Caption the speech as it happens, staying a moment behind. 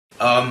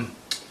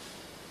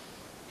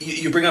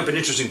You bring up an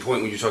interesting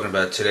point when you're talking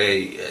about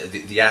today,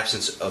 the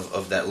absence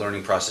of that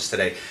learning process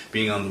today,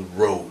 being on the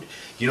road.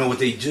 You know what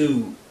they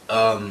do?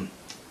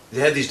 They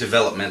have these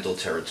developmental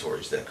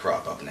territories that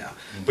crop up now.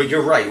 Mm-hmm. But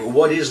you're right.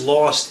 What is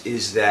lost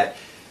is that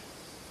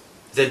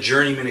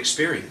journeyman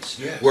experience.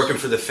 Yes. Working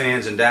for the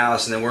fans in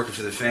Dallas, and then working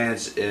for the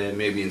fans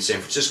maybe in San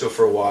Francisco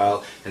for a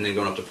while, and then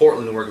going up to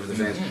Portland and working for the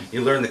fans. Mm-hmm.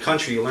 You learn the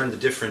country. You learn the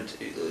different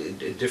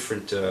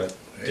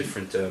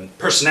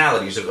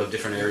personalities of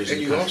different areas. And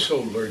of the you country.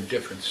 also learn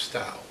different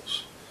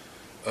styles.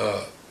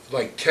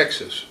 Like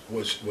Texas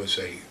was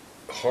a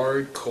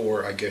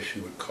hardcore, I guess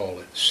you would call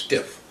it,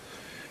 stiff.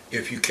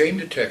 If you came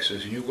to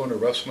Texas and you were going to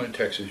wrestle in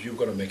Texas, you were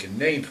going to make a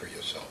name for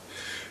yourself.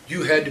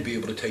 You had to be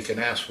able to take an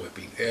ass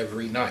whipping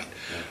every night.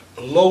 Yeah.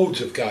 Loads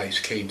of guys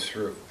came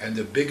through, and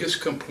the biggest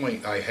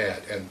complaint I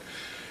had, and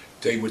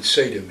they would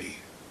say to me,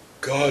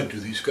 God, do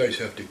these guys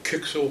have to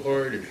kick so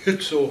hard and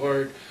hit so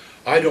hard?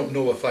 I don't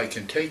know if I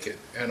can take it.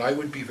 And I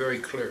would be very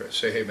clear. I'd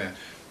say, hey man,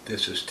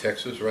 this is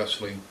Texas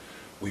wrestling.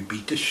 We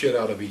beat the shit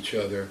out of each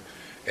other,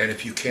 and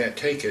if you can't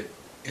take it,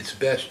 it's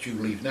best you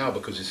leave now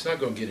because it's not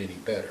going to get any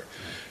better.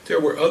 Mm-hmm. There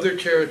were other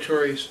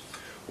territories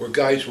where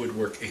guys would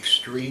work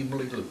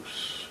extremely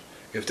loose.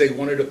 If they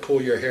wanted to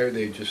pull your hair,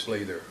 they'd just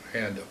lay their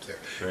hand up there.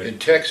 Right. In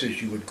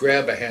Texas, you would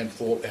grab a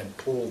handful and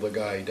pull the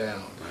guy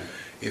down. Right.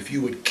 If you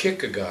would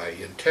kick a guy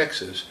in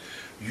Texas,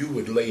 you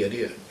would lay it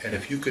in. And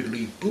if you could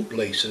leave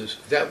bootlaces,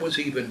 that was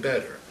even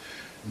better.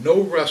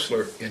 No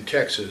wrestler in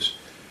Texas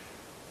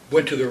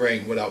went to the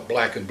ring without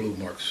black and blue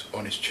marks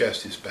on his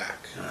chest, his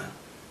back.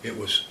 It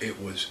was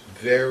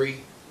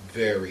very,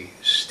 very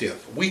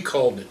stiff. We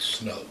called it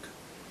snug.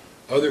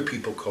 Other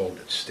people called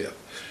it stiff.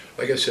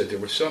 Like I said, there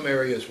were some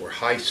areas where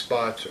high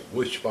spots or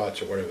wood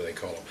spots or whatever they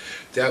call them.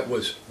 That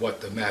was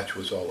what the match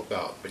was all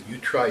about. But you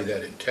try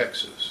that in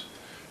Texas,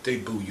 they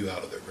boo you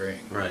out of the ring.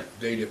 Right.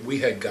 We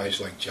had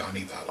guys like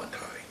Johnny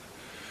Valentine,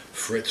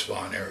 Fritz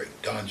Von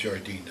Erich, Don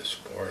Jardine the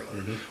Spoiler,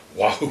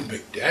 Wahoo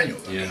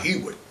McDaniel. I mean, he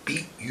would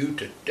beat you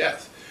to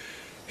death.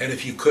 And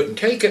if you couldn't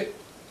take it,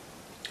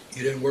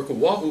 you didn't work with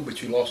Wahoo,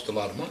 but you lost a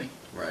lot of money.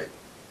 Right.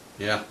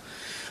 Yeah.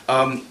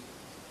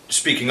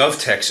 Speaking of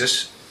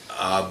Texas,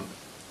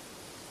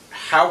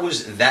 how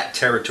was that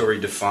territory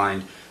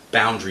defined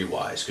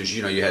boundary-wise? Because,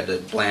 you know, you had the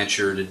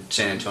Blanchard and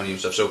San Antonio and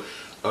stuff. So,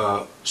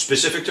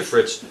 specific to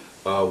Fritz,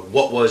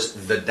 what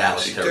was the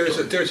Dallas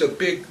territory? There's a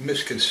big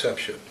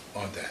misconception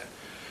on that.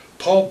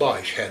 Paul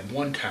Boesch had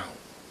one town.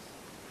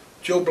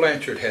 Joe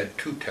Blanchard had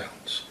two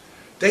towns.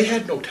 They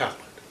had no talent.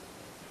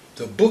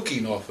 The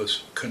booking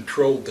office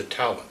controlled the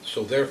talent,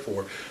 so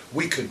therefore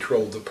we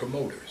controlled the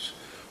promoters.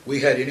 We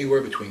had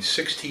anywhere between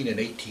 16 and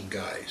 18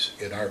 guys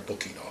in our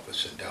booking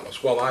office in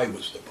Dallas while I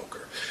was the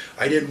booker.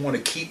 I didn't want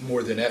to keep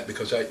more than that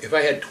because if I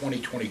had 20,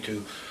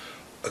 22,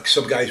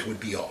 some guys would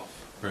be off.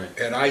 Right.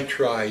 And I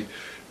tried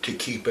to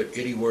keep it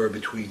anywhere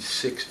between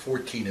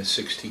 14 and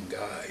 16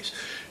 guys.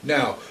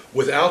 Now,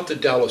 without the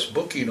Dallas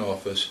booking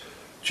office,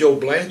 Joe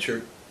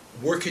Blanchard,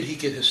 where could he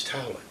get his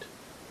talent?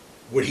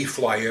 Would he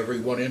fly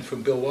everyone in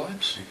from Bill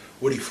Watts?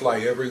 Would he fly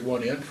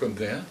everyone in from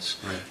Vince?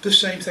 Right. The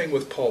same thing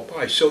with Paul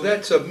Boesch. So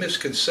that's a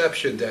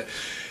misconception that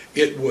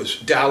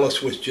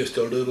Dallas was just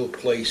a little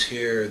place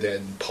here,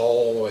 then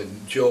Paul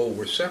and Joe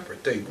were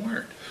separate. They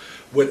weren't.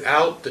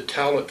 Without the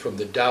talent from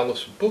the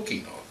Dallas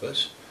booking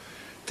office,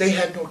 they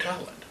had no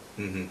talent.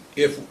 Mm-hmm.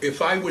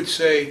 If I would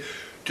say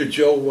to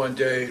Joe one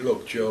day,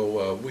 look,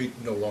 Joe, we're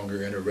no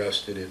longer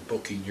interested in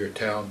booking your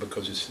town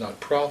because it's not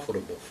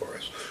profitable for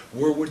us,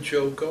 where would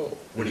Joe go?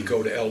 Would he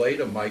go to L.A.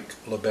 to Mike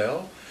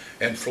LaBelle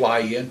and fly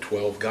in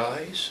 12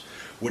 guys?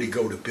 Would he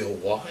go to Bill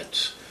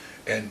Watts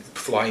and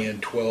fly in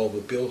 12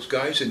 of Bill's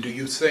guys? And do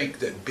you think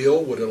that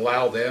Bill would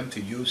allow them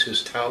to use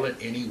his talent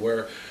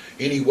anywhere,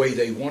 any way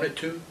they wanted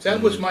to?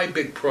 That was my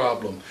big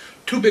problem.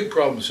 Two big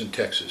problems in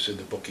Texas in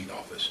the booking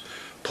office.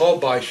 Paul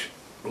Boesch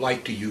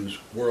liked to use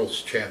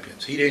world's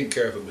champions. He didn't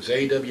care if it was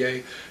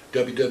AWA,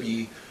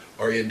 WWE,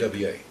 or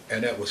NWA.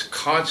 And that was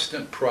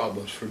constant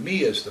problems for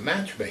me as the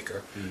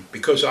matchmaker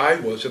because I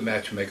was a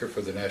matchmaker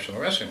for the National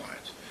Wrestling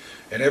Alliance.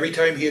 And every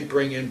time he'd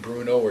bring in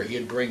Bruno or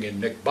he'd bring in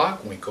Nick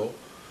Bockwinkel,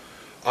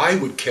 I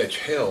would catch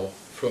hell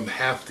from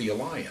half the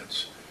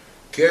alliance.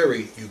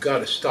 Gary, you got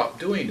to stop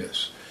doing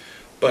this.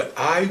 But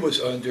I was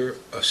under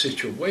a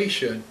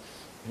situation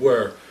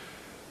where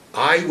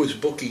I was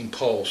booking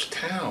Paul's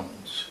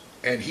towns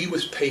and he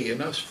was paying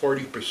us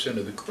 40%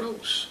 of the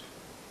gross.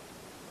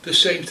 The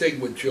same thing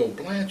with Joe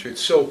Blanchard.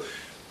 So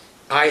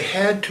I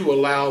had to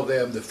allow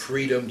them the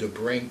freedom to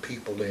bring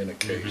people in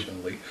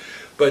occasionally.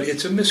 But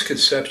it's a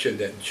misconception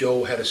that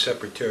Joe had a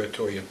separate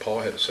territory and Paul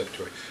had a separate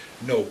territory.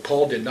 No,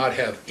 Paul did not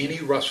have any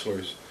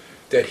wrestlers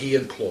that he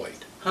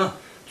employed.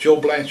 Joe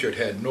Blanchard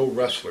had no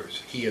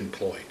wrestlers he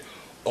employed.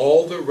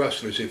 All the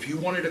wrestlers, if you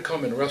wanted to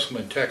come and wrestle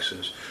in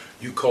Texas,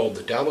 you called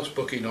the Dallas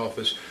booking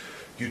office.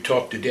 You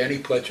talked to Danny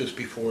Pletches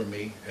before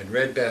me and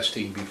Red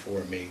Bastine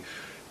before me.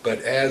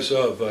 But as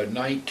of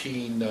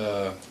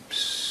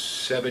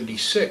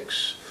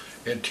 1976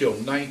 until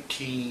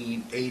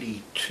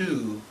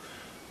 1982,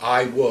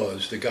 I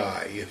was the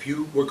guy. If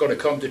you were going to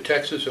come to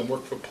Texas and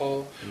work for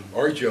Paul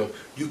or Joe,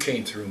 you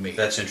came through me.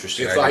 That's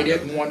interesting. If I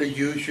didn't want to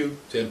use you,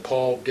 then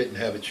Paul didn't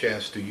have a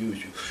chance to use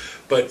you.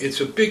 But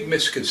it's a big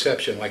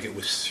misconception, like it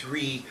was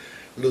three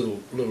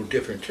little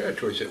different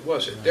territories. It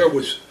wasn't. Right. There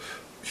was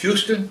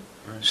Houston,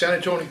 Right. San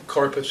Antonio,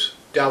 Corpus,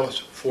 Dallas,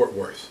 Fort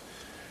Worth,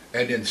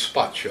 and then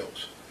spot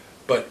shows.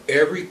 But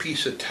every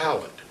piece of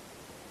talent,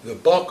 the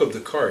bulk of the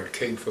card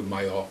came from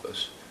my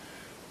office,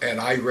 and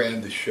I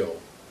ran the show.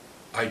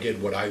 I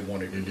did what I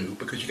wanted to do,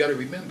 because you got to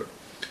remember,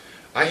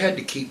 I had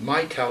to keep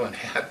my talent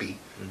happy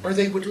or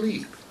they would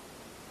leave.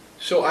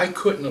 So I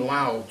couldn't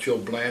allow Joe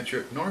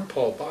Blanchard nor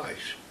Paul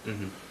Bosch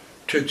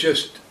to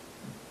just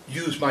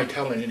use my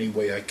talent any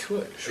way I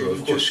could. Sure,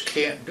 You just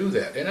can't do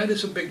that. And that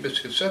is a big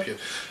misconception.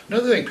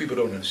 Another thing people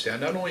don't understand,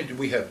 not only did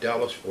we have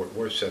Dallas, Fort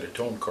Worth, San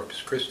Antonio,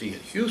 Corpus Christi,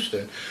 and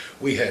Houston,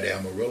 we had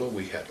Amarillo,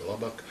 we had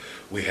Lubbock,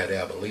 we had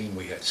Abilene,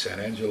 we had San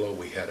Angelo,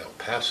 we had El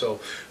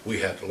Paso, we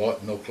had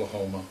Lawton,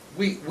 Oklahoma.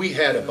 We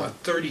had about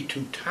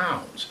 32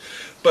 towns.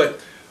 But,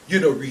 you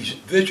know,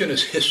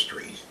 revisionist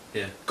history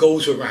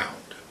goes around.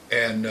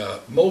 And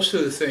most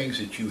of the things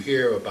that you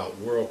hear about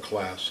world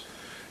class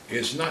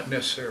is not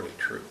necessarily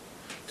true.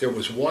 There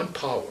was one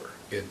power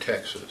in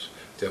Texas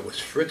that was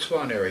Fritz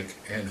von Erich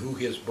and who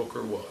his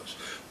booker was.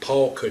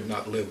 Paul could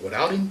not live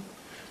without him.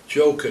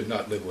 Joe could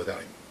not live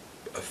without him.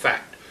 A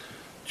fact.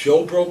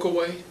 Joe broke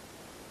away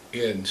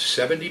in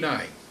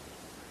 '79.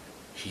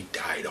 He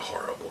died a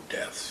horrible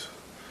death.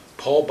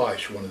 Paul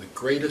Bosch, one of the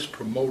greatest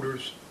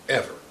promoters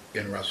ever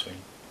in wrestling,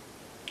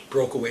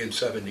 broke away in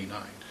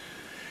 '79.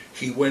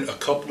 He went a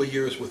couple of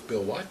years with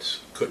Bill Watts,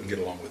 couldn't get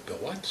along with Bill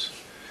Watts.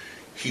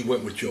 He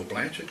went with Joe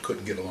Blanchard,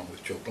 couldn't get along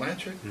with Joe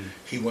Blanchard.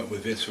 He went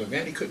with Vince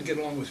McMahon, he couldn't get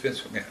along with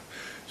Vince McMahon.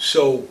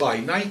 So by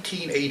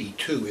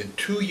 1982, in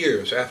 2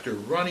 years after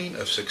running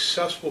a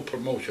successful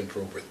promotion for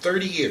over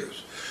 30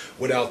 years,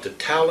 without the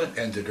talent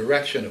and the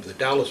direction of the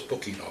Dallas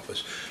booking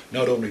office,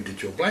 not only did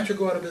Joe Blanchard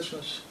go out of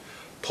business,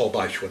 Paul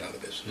Bosch went out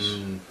of business.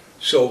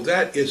 So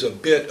that is a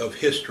bit of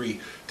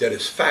history that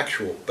is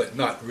factual, but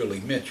not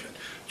really mentioned.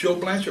 Joe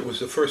Blanchard was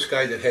the first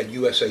guy that had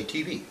USA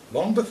TV,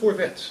 long before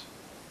Vince.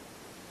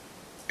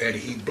 And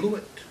he blew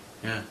it.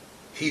 Yeah.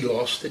 He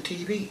lost the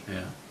TV.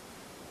 Yeah.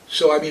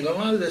 So, I mean, a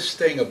lot of this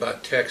thing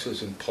about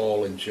Texas and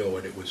Paul and Joe,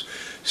 and it was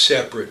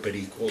separate but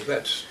equal,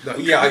 that's not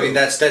true. I mean,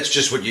 that's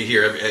just what you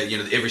hear. You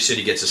know, every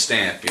city gets a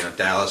stamp. You know,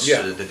 Dallas,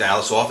 the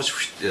Dallas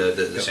office,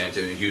 the same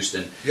thing in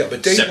Houston. Yeah,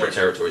 but they separate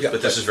territories. Yeah,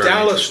 but this is very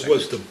Dallas interesting.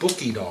 was the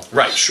booking office.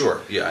 Right,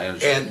 sure. Yeah, I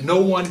understand. And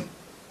no one,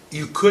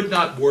 you could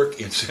not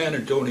work in San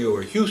Antonio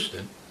or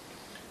Houston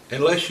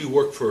unless you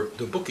worked for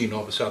the booking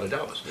office out of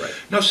Dallas. Right.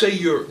 Now, say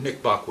you're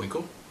Nick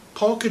Bockwinkel.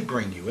 Paul could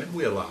bring you in.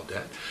 We allowed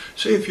that.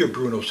 Say if you're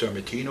Bruno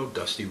Sammartino,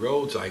 Dusty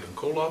Rhodes, Ivan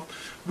Koloff,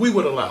 we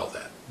would allow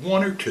that.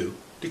 One or two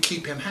to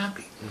keep him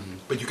happy.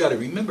 But you got to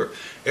remember,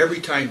 every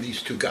time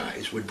these two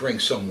guys would bring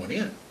someone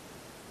in,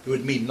 it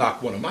would mean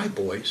knock one of my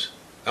boys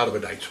out of a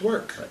night's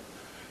work. Right.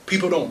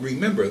 People don't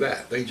remember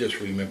that. They just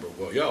remember,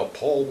 well, yeah,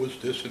 Paul was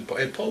this, and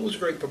Paul was a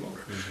great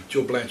promoter.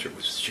 Joe Blanchard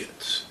was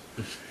shits.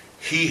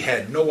 He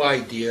had no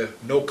idea,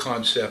 no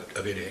concept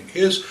of anything.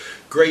 His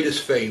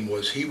greatest fame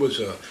was he was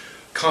a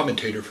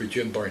commentator for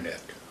Jim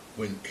Barnett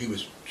when he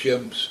was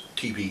Jim's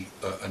TV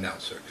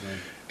announcer.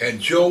 And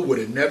Joe would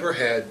have never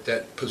had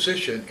that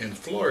position in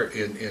Florida,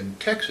 in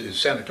Texas, in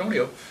San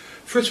Antonio.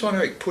 Fritz von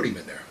Erich put him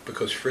in there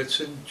because Fritz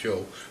and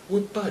Joe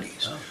were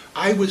buddies.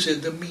 I was in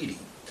the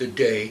meeting the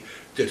day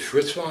that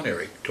Fritz von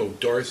Erich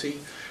told Dorothy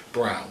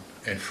Brown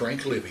and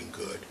Frank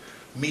Livingood,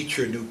 meet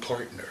your new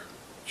partner,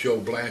 Joe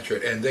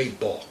Blanchard, and they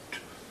balked.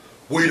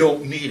 We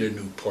don't need a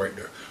new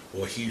partner.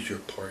 Well, he's your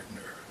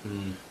partner.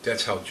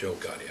 That's how Joe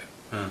got in.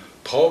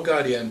 Paul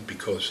got in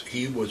because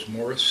he was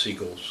Morris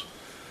Siegel's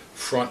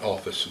front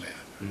office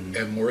man.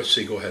 And Morris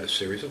Siegel had a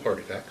series of heart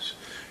attacks,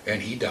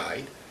 and he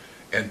died,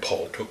 and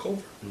Paul took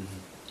over.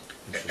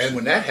 And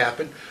when that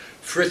happened,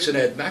 Fritz and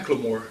Ed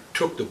McLemore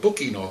took the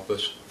booking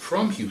office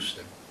from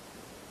Houston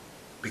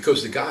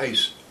because the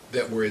guys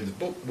that were in the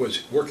book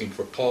was working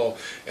for Paul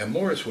and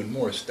Morris. When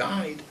Morris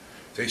died,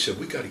 they said,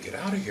 we got to get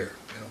out of here.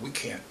 You know, we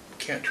can't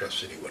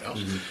trust anyone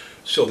else.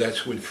 So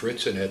that's when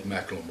Fritz and Ed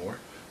McLemore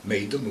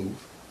made the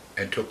move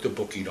and took the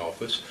booking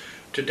office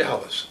to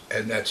Dallas.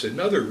 And that's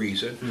another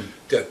reason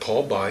that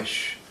Paul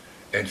Bosch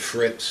and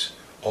Fritz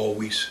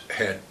always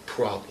had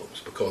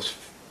problems, because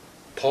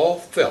Paul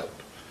felt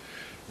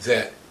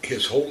that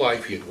his whole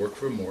life he had worked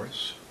for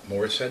Morris.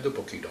 Morris had the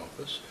booking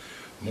office.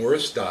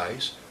 Morris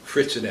dies.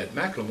 Fritz and Ed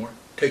McLemore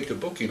take the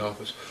booking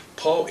office.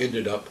 Paul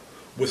ended up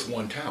with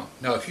one town.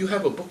 Now, if you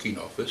have a booking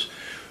office,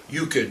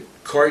 you could,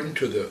 according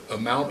to the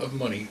amount of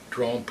money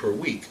drawn per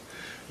week,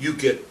 you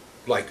get,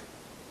 like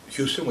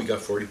Houston, we got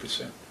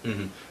 40%.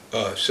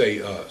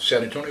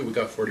 San Antonio, we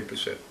got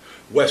 40%.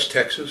 West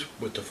Texas,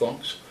 with the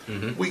Funks,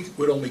 we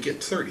would only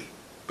get 30,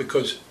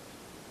 because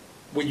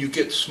when you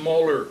get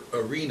smaller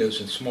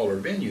arenas and smaller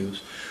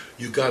venues,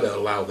 you got to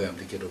allow them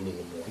to get a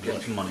little more money.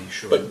 Get money,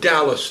 sure. But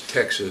Dallas,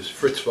 Texas,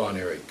 Fritz von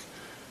Erich,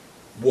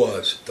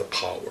 was the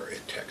power in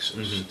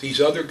Texas. Mm-hmm.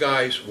 These other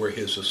guys were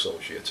his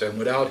associates, and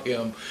without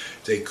him,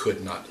 they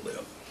could not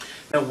live.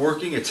 Now,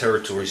 working a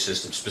territory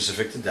system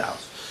specific to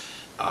Dallas,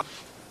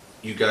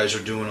 you guys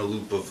are doing a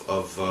loop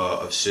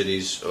of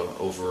cities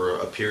over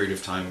a period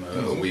of time,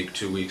 a week,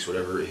 2 weeks,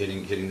 whatever,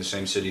 hitting the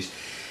same cities.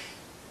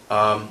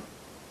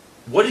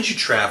 What did you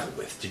travel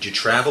with? Did you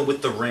travel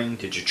with the ring?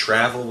 Did you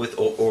travel with,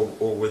 or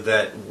were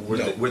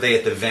they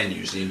at the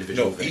venues, the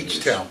individual venues?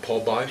 Each town,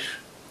 Paul Bosch,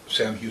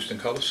 Sam Houston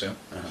Coliseum,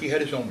 he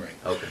had his own ring.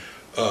 Okay.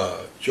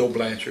 Joe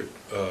Blanchard,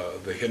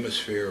 the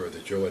Hemisphere or the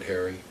Joe at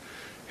Harry,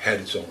 had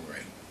its own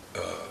ring.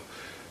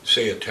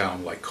 Say a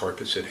town like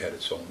Carpus, it had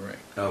its own ring.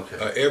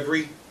 Okay.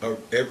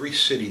 Every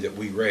city that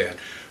we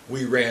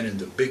ran in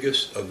the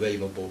biggest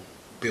available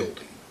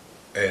building,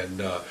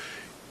 and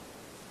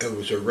it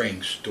was a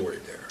ring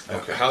stored there.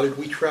 Okay. How did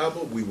we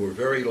travel? We were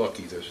very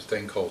lucky. There's a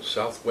thing called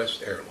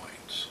Southwest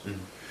Airlines,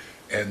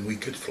 and we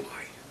could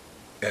fly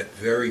at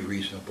very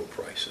reasonable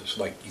prices.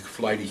 Like you could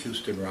fly to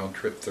Houston round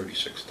trip,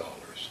 $36.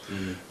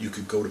 You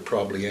could go to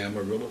probably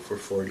Amarillo for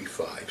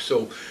 $45.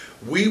 So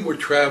we were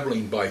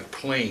traveling by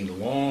plane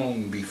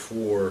long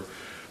before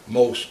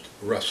most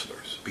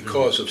wrestlers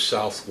because of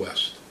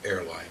Southwest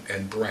Airline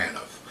and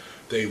Braniff.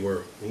 They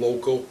were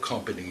local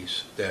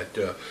companies that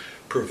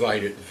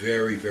provided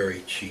very,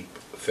 very cheap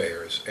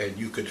fares, and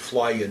you could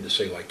fly into,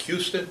 say, like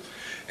Houston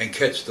and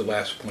catch the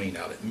last plane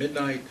out at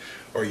midnight,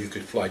 or you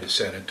could fly to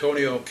San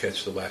Antonio,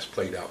 catch the last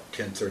plane out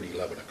 10:30,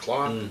 11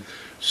 o'clock.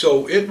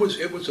 So it was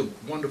a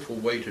wonderful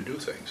way to do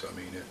things. I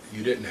mean,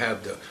 you didn't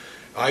have the,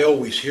 I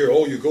always hear,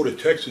 oh, you go to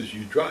Texas,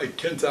 you drive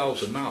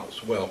 10,000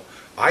 miles. Well,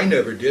 I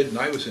never did, and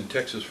I was in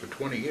Texas for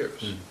 20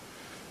 years.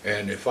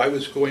 And if I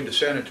was going to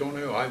San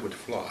Antonio, I would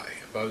fly.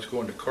 If I was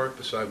going to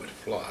Carpus, I would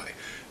fly.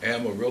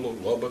 Amarillo,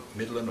 Lubbock,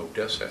 Midland,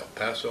 Odessa, El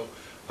Paso,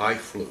 I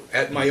flew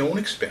at my own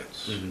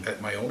expense,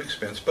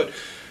 but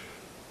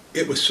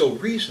it was so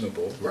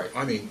reasonable. Right.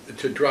 I mean,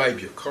 to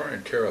drive your car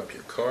and tear up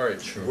your car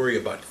and worry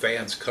about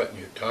fans cutting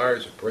your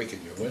tires or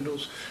breaking your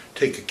windows,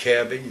 take a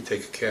cab in, you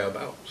take a cab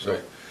out.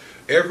 So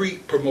every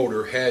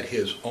promoter had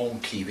his own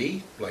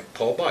TV, like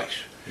Paul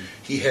Bosch.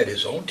 He had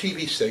his own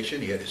TV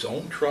station, he had his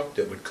own truck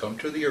that would come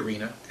to the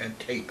arena and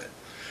tape it.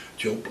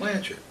 Joe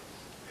Blanchard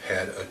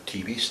had a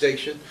TV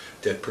station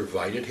that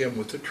provided him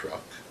with a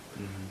truck.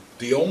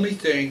 The only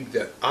thing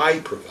that I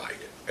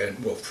provided,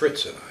 and well,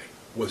 Fritz and I,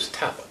 was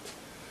talent.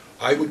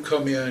 I would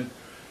come in,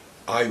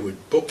 I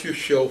would book your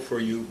show for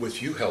you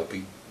with you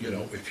helping. You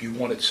know, if you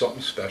wanted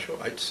something special,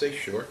 I'd say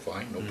sure,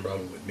 fine, no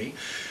problem with me.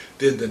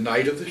 Then the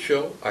night of the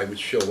show, I would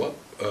show up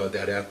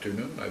that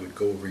afternoon. I would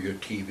go over your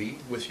TV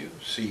with you,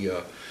 see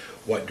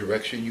what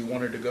direction you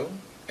wanted to go,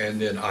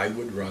 and then I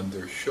would run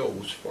their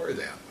shows for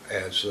them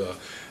as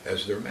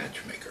their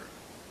matchmaker.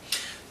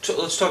 So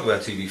let's talk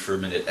about TV for a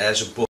minute. As a book.